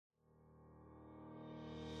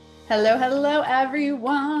Hello, hello,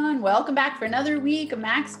 everyone. Welcome back for another week of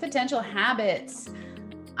Max Potential Habits.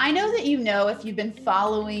 I know that you know, if you've been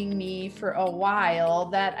following me for a while,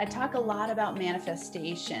 that I talk a lot about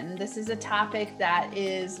manifestation. This is a topic that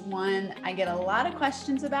is one I get a lot of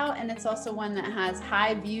questions about, and it's also one that has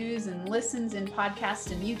high views and listens in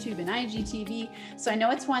podcasts and YouTube and IGTV. So I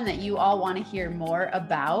know it's one that you all want to hear more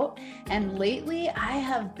about. And lately, I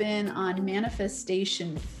have been on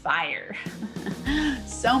manifestation fire.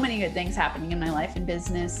 So many good things happening in my life and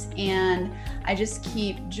business, and I just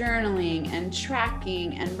keep journaling and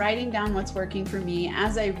tracking and writing down what's working for me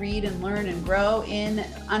as I read and learn and grow in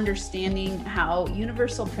understanding how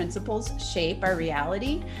universal principles shape our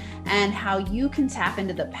reality and how you can tap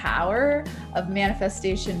into the power of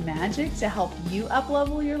manifestation magic to help you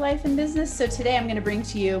up-level your life and business. So today I'm going to bring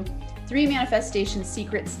to you 3 manifestation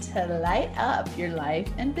secrets to light up your life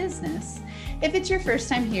and business. If it's your first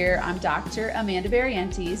time here, I'm Dr. Amanda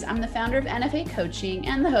Barrientos. I'm the founder of NFA Coaching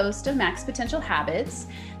and the host of Max Potential Habits.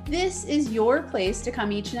 This is your place to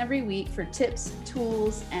come each and every week for tips,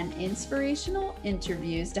 tools, and inspirational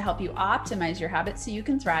interviews to help you optimize your habits so you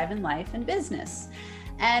can thrive in life and business.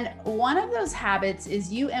 And one of those habits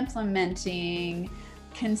is you implementing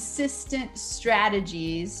consistent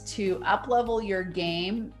strategies to up-level your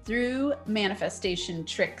game through manifestation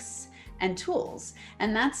tricks and tools.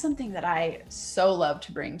 And that's something that I so love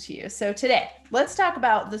to bring to you. So today, let's talk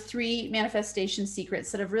about the 3 manifestation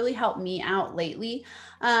secrets that have really helped me out lately.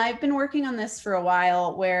 I've been working on this for a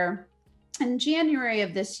while, where in January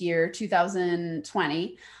of this year,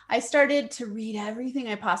 2020, I started to read everything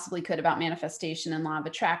I possibly could about manifestation and law of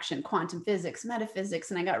attraction, quantum physics,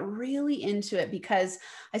 metaphysics, and I got really into it because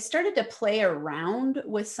I started to play around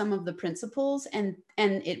with some of the principles, and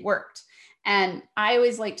it worked. And I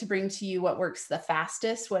always like to bring to you what works the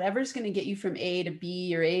fastest, whatever's going to get you from A to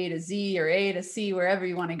B or A to Z or A to C, wherever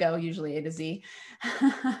you want to go, usually A to Z.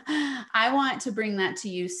 I want to bring that to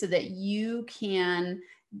you so that you can,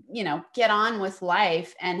 get on with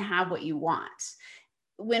life and have what you want.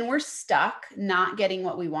 When we're stuck not getting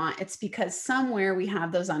what we want, it's because somewhere we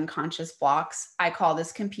have those unconscious blocks. I call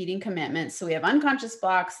this competing commitments. So we have unconscious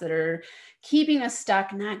blocks that are keeping us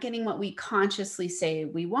stuck, not getting what we consciously say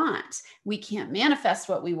we want. We can't manifest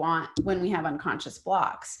what we want when we have unconscious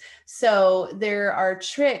blocks. So there are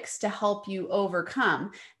tricks to help you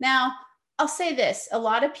overcome. Now, I'll say this, a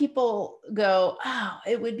lot of people go, oh,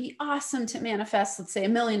 it would be awesome to manifest, let's say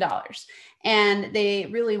 $1 million. And they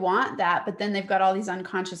really want that, but then they've got all these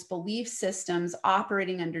unconscious belief systems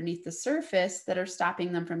operating underneath the surface that are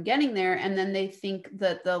stopping them from getting there. And then they think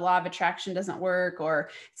that the law of attraction doesn't work, or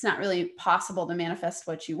it's not really possible to manifest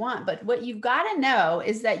what you want. But what you've got to know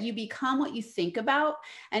is that you become what you think about,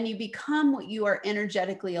 and you become what you are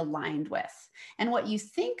energetically aligned with. And what you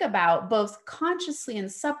think about, both consciously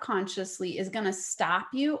and subconsciously, is going to stop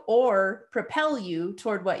you or propel you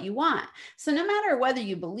toward what you want. So no matter whether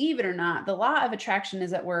you believe it or not, the law of attraction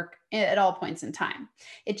is at work at all points in time.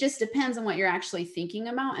 It just depends on what you're actually thinking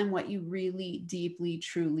about and what you really deeply,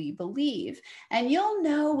 truly believe. And you'll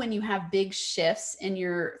know when you have big shifts in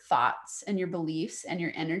your thoughts and your beliefs and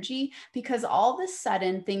your energy, because all of a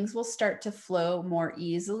sudden things will start to flow more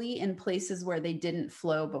easily in places where they didn't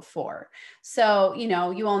flow before. So, you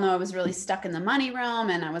all know I was really stuck in the money realm,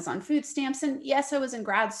 and I was on food stamps, and yes, I was in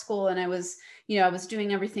grad school, and I was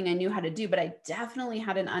doing everything I knew how to do, but I definitely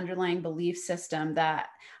had an underlying belief system that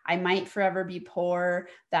I might forever be poor,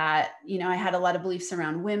 that, I had a lot of beliefs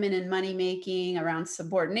around women and money making, around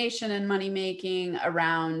subordination and money making,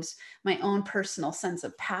 around my own personal sense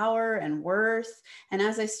of power and worth. And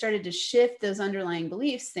as I started to shift those underlying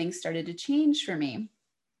beliefs, things started to change for me.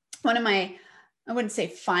 One of my, I wouldn't say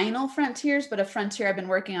final frontiers, but a frontier I've been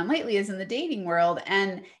working on lately is in the dating world.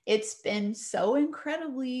 And it's been so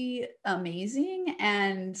incredibly amazing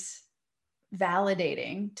and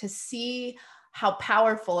validating to see how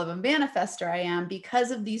powerful of a manifester I am because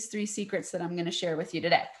of these 3 secrets that I'm going to share with you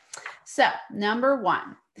today. So, number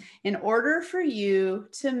 1, in order for you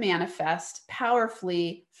to manifest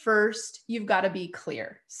powerfully, first, you've got to be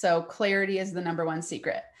clear. So clarity is the number 1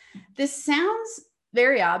 secret. This sounds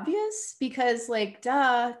very obvious because,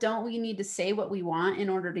 don't we need to say what we want in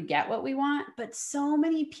order to get what we want? But so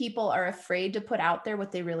many people are afraid to put out there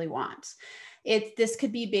what they really want. This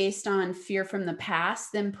could be based on fear from the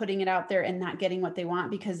past, them putting it out there and not getting what they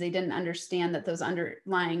want because they didn't understand that those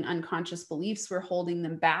underlying unconscious beliefs were holding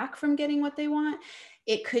them back from getting what they want.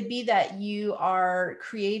 It could be that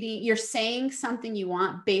you're saying something you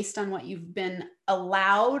want based on what you've been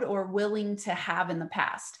allowed or willing to have in the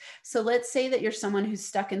past. So let's say that you're someone who's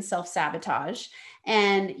stuck in self-sabotage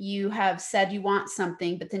and you have said you want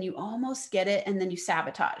something, but then you almost get it and then you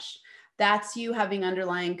sabotage. That's you having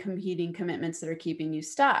underlying competing commitments that are keeping you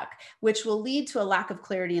stuck, which will lead to a lack of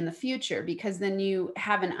clarity in the future, because then you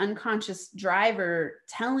have an unconscious driver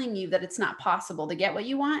telling you that it's not possible to get what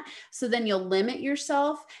you want. So then you'll limit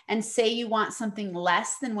yourself and say you want something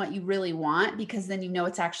less than what you really want, because then you know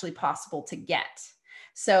it's actually possible to get.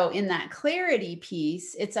 So in that clarity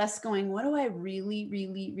piece, it's us going, what do I really,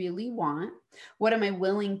 really, really want? What am I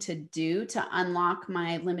willing to do to unlock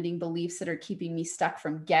my limiting beliefs that are keeping me stuck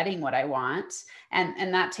from getting what I want?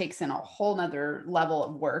 And that takes in a whole nother level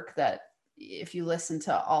of work that, if you listen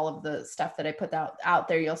to all of the stuff that I put out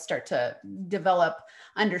there, you'll start to develop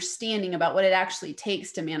understanding about what it actually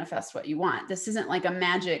takes to manifest what you want. This isn't like a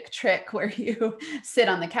magic trick where you sit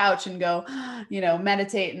on the couch and go,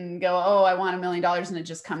 meditate and go, oh, I want $1 million, and it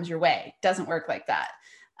just comes your way. It doesn't work like that.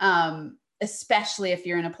 Especially if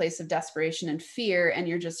you're in a place of desperation and fear and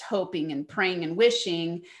you're just hoping and praying and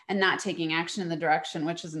wishing and not taking action in the direction,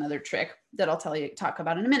 which is another trick that I'll talk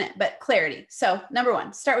about in a minute. But clarity. So number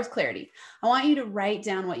one, start with clarity. I want you to write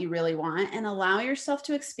down what you really want and allow yourself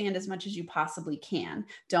to expand as much as you possibly can.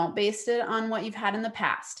 Don't base it on what you've had in the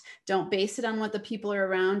past. Don't base it on what the people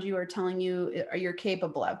around you are telling you you're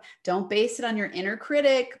capable of. Don't base it on your inner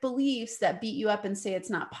critic beliefs that beat you up and say it's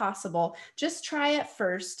not possible. Just try it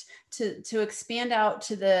first to expand out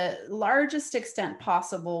to the largest extent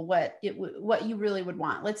possible what you really would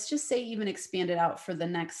want. Let's just say even expand it out for the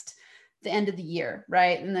end of the year,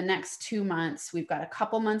 right? In the next 2 months, we've got a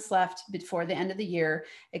couple months left before the end of the year.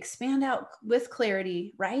 Expand out with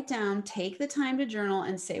clarity, write down, take the time to journal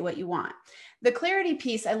and say what you want. The clarity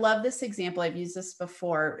piece, I love this example. I've used this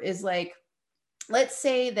before, is like, let's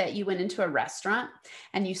say that you went into a restaurant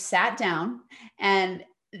and you sat down and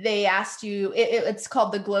they asked you, it's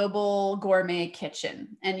called the Global Gourmet Kitchen.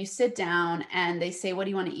 And you sit down and they say, what do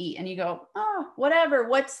you want to eat? And you go, oh, whatever.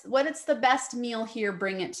 What's the best meal here?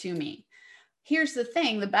 Bring it to me. Here's the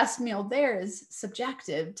thing, the best meal there is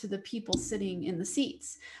subjective to the people sitting in the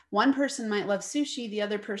seats. One person might love sushi, the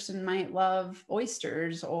other person might love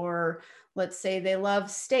oysters, or let's say they love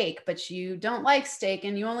steak, but you don't like steak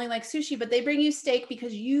and you only like sushi, but they bring you steak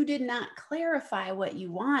because you did not clarify what you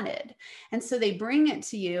wanted. And so they bring it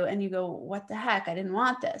to you and you go, what the heck? I didn't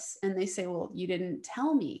want this. And they say, well, you didn't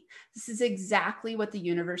tell me. This is exactly what the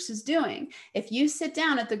universe is doing. If you sit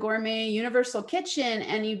down at the Gourmet Universal Kitchen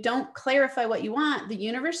and you don't clarify what you want, the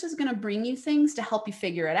universe is going to bring you things to help you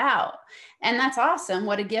figure it out. And that's awesome.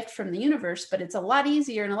 What a gift from the universe, but it's a lot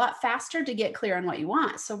easier and a lot faster to get clear on what you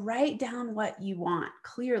want. So write down what you want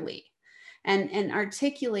clearly and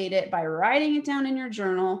articulate it by writing it down in your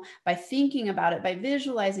journal, by thinking about it, by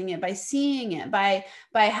visualizing it, by seeing it, by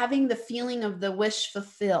having the feeling of the wish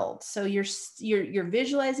fulfilled. So you're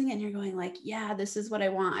visualizing it and you're going like, yeah, this is what I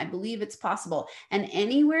want. I believe it's possible. And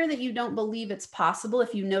anywhere that you don't believe it's possible,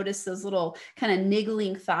 if you notice those little kind of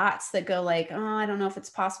niggling thoughts that go like, oh, I don't know if it's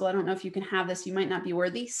possible. I don't know if you can have this. You might not be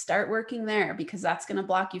worthy. Start working there, because that's going to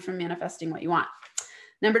block you from manifesting what you want.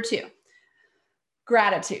 Number 2,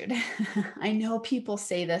 gratitude. I know people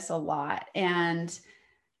say this a lot, and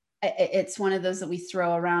it's one of those that we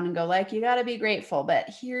throw around and go like, you got to be grateful.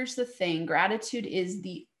 But here's the thing. Gratitude is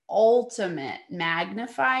the ultimate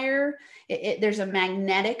magnifier. There's a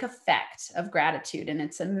magnetic effect of gratitude, and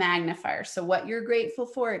it's a magnifier. So what you're grateful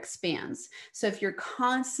for expands. So if you're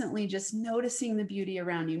constantly just noticing the beauty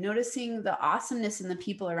around you, noticing the awesomeness in the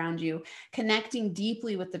people around you, connecting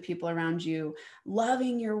deeply with the people around you,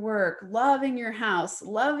 loving your work, loving your house,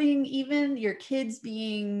 loving even your kids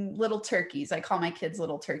being little turkeys. I call my kids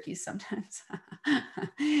little turkeys sometimes.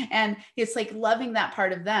 And it's like loving that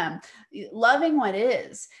part of them, loving what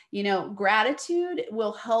is. Gratitude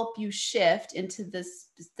will help you shift into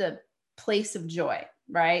the place of joy,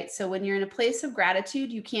 right? So when you're in a place of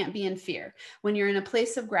gratitude, you can't be in fear. When you're in a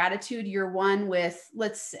place of gratitude, you're one with,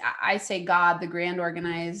 I say God, the grand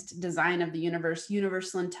organized design of the universe,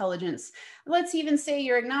 universal intelligence. Let's even say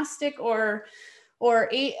you're agnostic or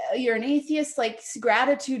you're an atheist. Like,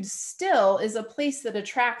 gratitude still is a place that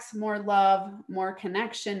attracts more love, more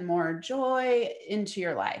connection, more joy into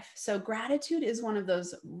your life. So gratitude is one of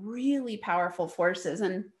those really powerful forces.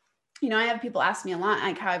 And, I have people ask me a lot,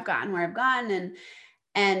 like how I've gotten where I've gotten.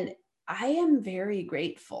 And I am very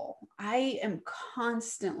grateful. I am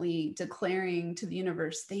constantly declaring to the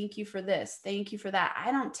universe, thank you for this. Thank you for that.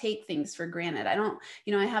 I don't take things for granted. I don't,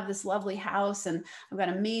 I have this lovely house and I've got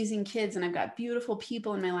amazing kids and I've got beautiful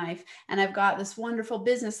people in my life and I've got this wonderful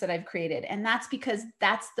business that I've created. And that's because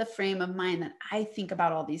that's the frame of mind that I think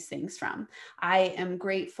about all these things from. I am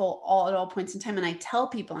grateful at all points in time. And I tell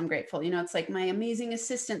people I'm grateful. It's like my amazing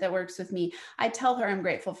assistant that works with me. I tell her I'm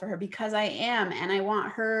grateful for her because I am, and I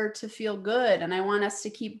want her to feel good. And I want us to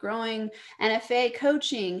keep growing NFA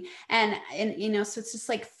coaching. And so it's just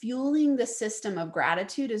like fueling the system of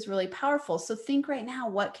gratitude is really powerful. So think right now,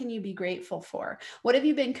 what can you be grateful for? What have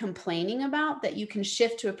you been complaining about that you can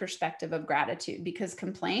shift to a perspective of gratitude? Because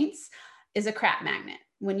complaints is a crap magnet.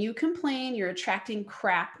 When you complain, you're attracting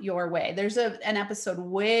crap your way. There's an episode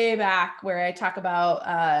way back where I talk about,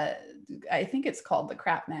 I think it's called the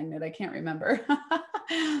crap magnet. I can't remember.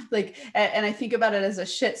 And I think about it as a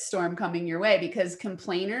shit storm coming your way, because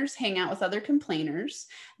complainers hang out with other complainers,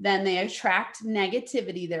 then they attract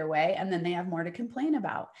negativity their way, and then they have more to complain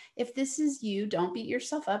about. If this is you, don't beat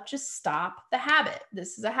yourself up. Just stop the habit.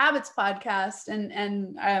 This is a habits podcast and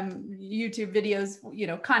YouTube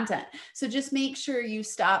videos, content. So just make sure you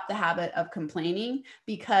stop the habit of complaining,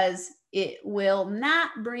 because it will not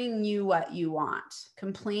bring you what you want.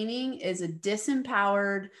 Complaining is a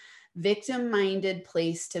disempowered, victim-minded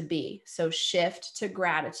place to be. So shift to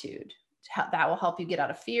gratitude. That will help you get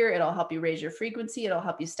out of fear. It'll help you raise your frequency. It'll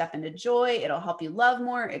help you step into joy. It'll help you love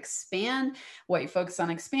more, expand. What you focus on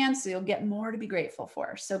expands, so you'll get more to be grateful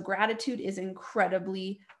for. So gratitude is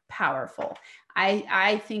incredibly powerful.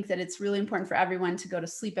 I think that it's really important for everyone to go to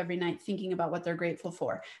sleep every night thinking about what they're grateful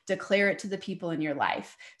for. Declare it to the people in your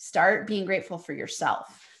life. Start being grateful for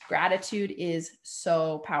yourself. Gratitude is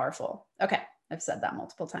so powerful. Okay, I've said that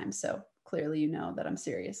multiple times, so clearly you know that I'm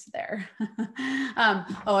serious there.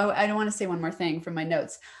 I don't want to say one more thing from my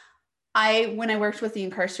notes. When I worked with the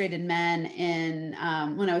incarcerated men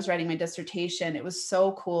when I was writing my dissertation, it was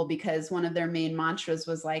so cool because one of their main mantras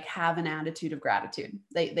was like, have an attitude of gratitude.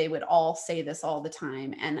 They would all say this all the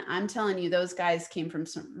time. And I'm telling you, those guys came from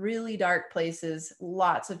some really dark places,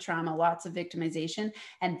 lots of trauma, lots of victimization.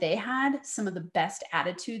 And they had some of the best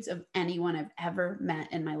attitudes of anyone I've ever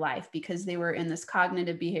met in my life, because they were in this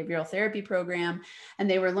cognitive behavioral therapy program and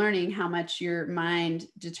they were learning how much your mind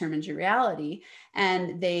determines your reality.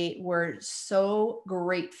 And they were so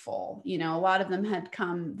grateful. A lot of them had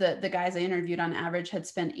come, the guys I interviewed on average had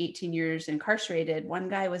spent 18 years incarcerated. One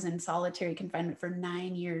guy was in solitary confinement for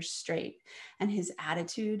 9 years straight, and his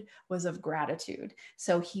attitude was of gratitude.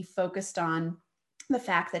 So he focused on the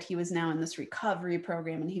fact that he was now in this recovery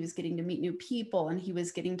program and he was getting to meet new people and he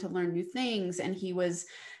was getting to learn new things. And he was,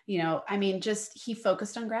 he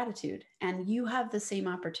focused on gratitude. And you have the same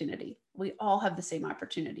opportunity. We all have the same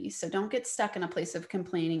opportunity. So don't get stuck in a place of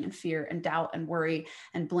complaining and fear and doubt and worry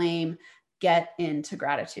and blame. Get into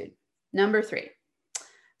gratitude. Number 3,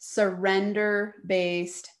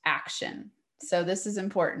 surrender-based action. So this is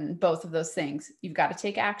important, both of those things. You've got to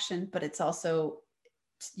take action, but it's also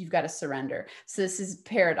you've got to surrender. So this is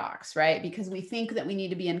paradox, right? Because we think that we need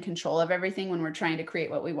to be in control of everything when we're trying to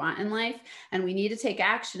create what we want in life. And we need to take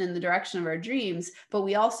action in the direction of our dreams, but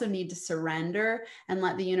we also need to surrender and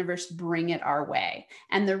let the universe bring it our way.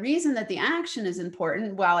 And the reason that the action is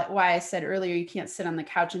important, why I said earlier, you can't sit on the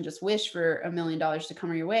couch and just wish for $1 million to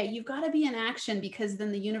come your way. You've got to be in action, because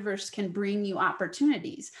then the universe can bring you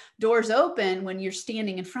opportunities. Doors open when you're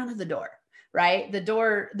standing in front of the door. Right?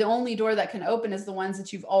 The only door that can open is the ones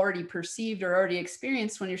that you've already perceived or already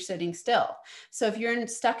experienced when you're sitting still. So if you're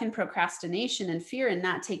stuck in procrastination and fear and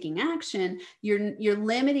not taking action, you're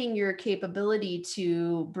limiting your capability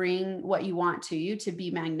to bring what you want to you, to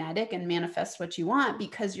be magnetic and manifest what you want,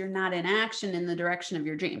 because you're not in action in the direction of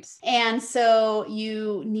your dreams. And so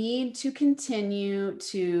you need to continue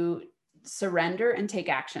to surrender and take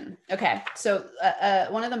action. Okay. So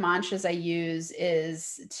one of the mantras I use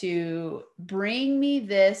is to bring me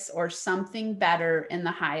this or something better in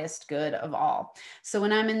the highest good of all. So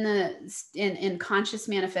when I'm in conscious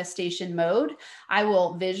manifestation mode, I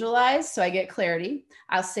will visualize. So I get clarity.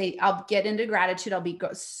 I'll get into gratitude. I'll be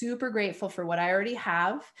super grateful for what I already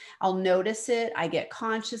have. I'll notice it. I get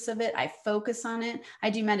conscious of it. I focus on it.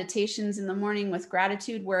 I do meditations in the morning with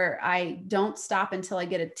gratitude where I don't stop until I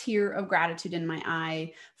get a tear of gratitude in my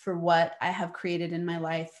eye for what I have created in my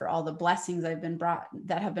life, for all the blessings that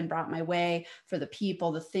have been brought my way, for the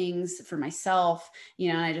people, the things, for myself,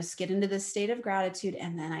 and I just get into this state of gratitude.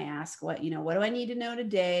 And then I ask what do I need to know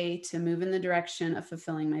today to move in the direction of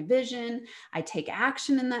fulfilling my vision? I take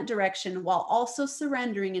action in that direction while also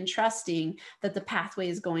surrendering and trusting that the pathway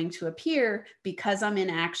is going to appear because I'm in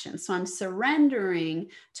action. So I'm surrendering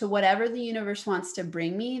to whatever the universe wants to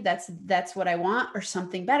bring me. That's what I want, or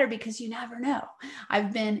something better, because you never know.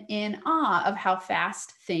 I've been in awe of how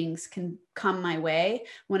fast things can come my way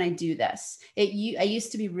when I do this. I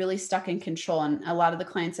used to be really stuck in control, and a lot of the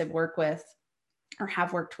clients I've worked with or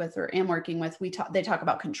have worked with or am working with, they talk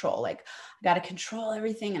about control. Like, I got to control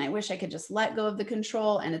everything. And I wish I could just let go of the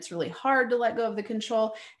control. And it's really hard to let go of the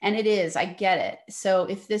control. And it is, I get it. So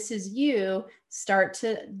if this is you, start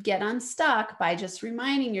to get unstuck by just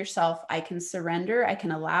reminding yourself, I can surrender. I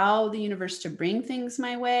can allow the universe to bring things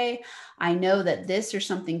my way. I know that this or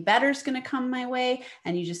something better is going to come my way.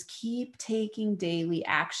 And you just keep taking daily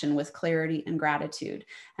action with clarity and gratitude.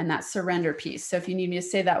 And that surrender piece. So if you need me to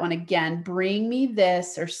say that one again, bring me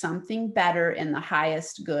this or something better in the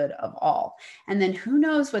highest good of all. And then who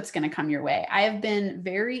knows what's going to come your way. I have been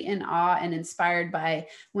very in awe and inspired by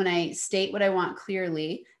when I state what I want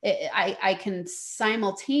clearly. I can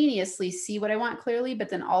simultaneously see what I want clearly, but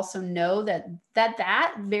then also know that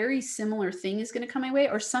very similar thing is going to come my way,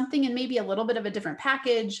 or something in maybe a little bit of a different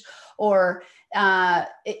package, or a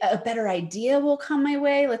better idea will come my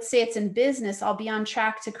way. Let's say it's in business. I'll be on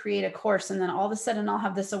track to create a course, and then all of a sudden I'll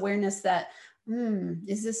have this awareness that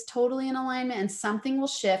is this totally in alignment, and something will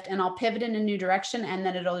shift, and I'll pivot in a new direction, and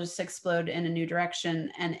then it'll just explode in a new direction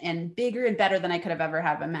and bigger and better than I could have ever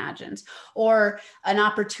have imagined. Or an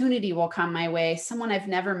opportunity will come my way. Someone I've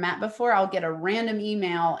never met before, I'll get a random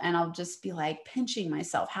email and I'll just be like pinching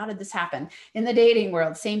myself. How did this happen? In the dating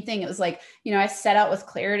world, same thing. It was like, I set out with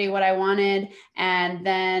clarity what I wanted, and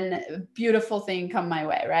then a beautiful thing come my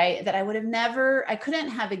way, right? That I couldn't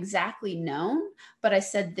have exactly known, but I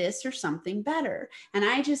said this or something better. And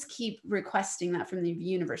I just keep requesting that from the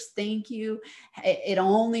universe. Thank you. It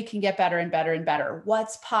only can get better and better and better.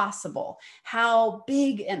 What's possible? How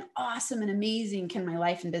big and awesome and amazing can my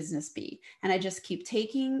life and business be? And I just keep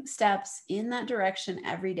taking steps in that direction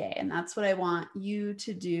every day. And that's what I want you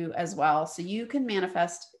to do as well. So you can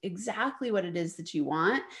manifest exactly what it is that you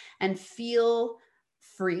want and feel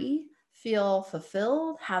free, feel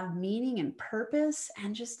fulfilled, have meaning and purpose,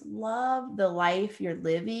 and just love the life you're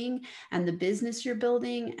living and the business you're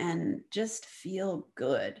building, and just feel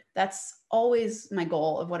good. That's always my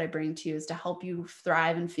goal of what I bring to you, is to help you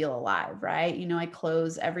thrive and feel alive, right? I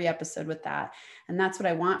close every episode with that. And that's what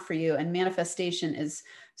I want for you. And manifestation is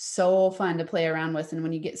so fun to play around with. And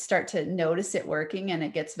when you start to notice it working and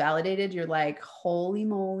it gets validated, you're like, holy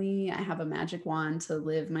moly, I have a magic wand to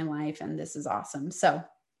live my life. And this is awesome. So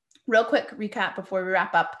real quick recap before we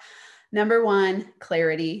wrap up. Number 1,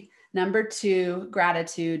 clarity. Number 2,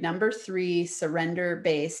 gratitude. Number 3,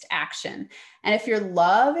 surrender-based action. And if you're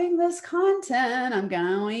loving this content, I'm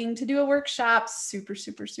going to do a workshop. Super,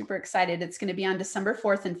 super, super excited. It's going to be on December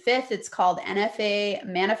 4th and 5th. It's called NFA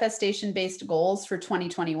Manifestation-Based Goals for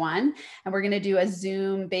 2021. And we're going to do a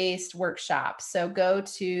Zoom-based workshop. So go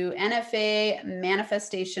to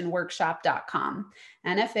NFAmanifestationworkshop.com.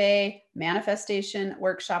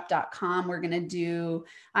 NFAmanifestationworkshop.com.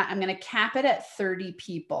 I'm going to cap it at 30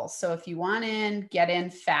 people. So if you want in, get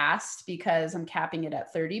in fast, because I'm capping it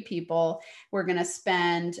at 30 people. We're going to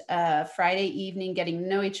spend Friday evening getting to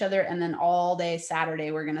know each other. And then all day Saturday,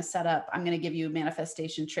 we're going to set up. I'm going to give you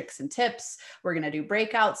manifestation tricks and tips. We're going to do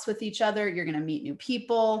breakouts with each other. You're going to meet new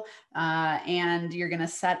people, and you're going to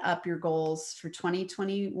set up your goals for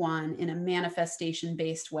 2021 in a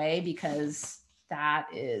manifestation-based way, because that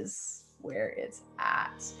is where it's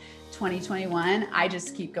at. 2021, I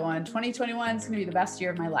just keep going. 2021 is going to be the best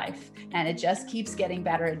year of my life. And it just keeps getting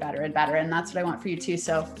better and better and better. And that's what I want for you too.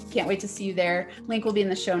 So can't wait to see you there. Link will be in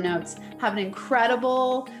the show notes. Have an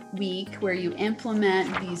incredible week where you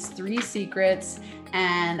implement these 3 secrets.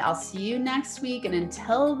 And I'll see you next week. And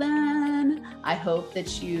until then, I hope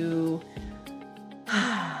that you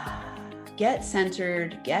get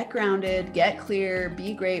centered, get grounded, get clear,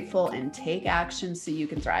 be grateful, and take action so you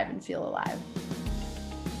can thrive and feel alive.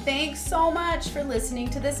 Thanks so much for listening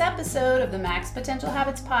to this episode of the Max Potential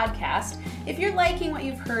Habits podcast. If you're liking what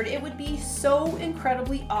you've heard, it would be so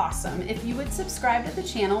incredibly awesome if you would subscribe to the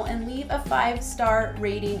channel and leave a 5-star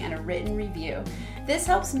rating and a written review. This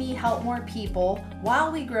helps me help more people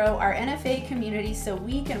while we grow our NFA community so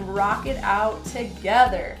we can rock it out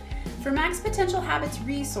together. For Max Potential Habits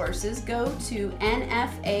resources, go to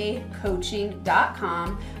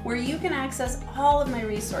nfacoaching.com where you can access all of my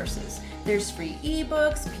resources. There's free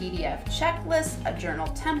ebooks, PDF checklists, a journal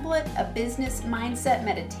template, a business mindset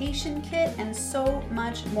meditation kit, and so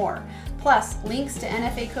much more. Plus, links to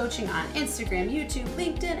NFA coaching on Instagram, YouTube,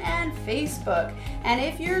 LinkedIn, and Facebook. And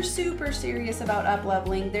if you're super serious about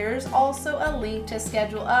up-leveling, there's also a link to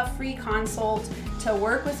schedule a free consult to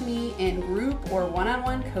work with me in group or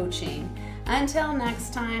one-on-one coaching. Until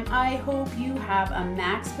next time, I hope you have a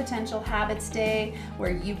Max Potential Habits Day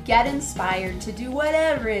where you get inspired to do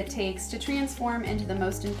whatever it takes to transform into the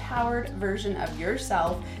most empowered version of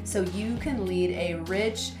yourself so you can lead a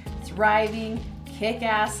rich, thriving,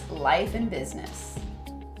 kick-ass life and business.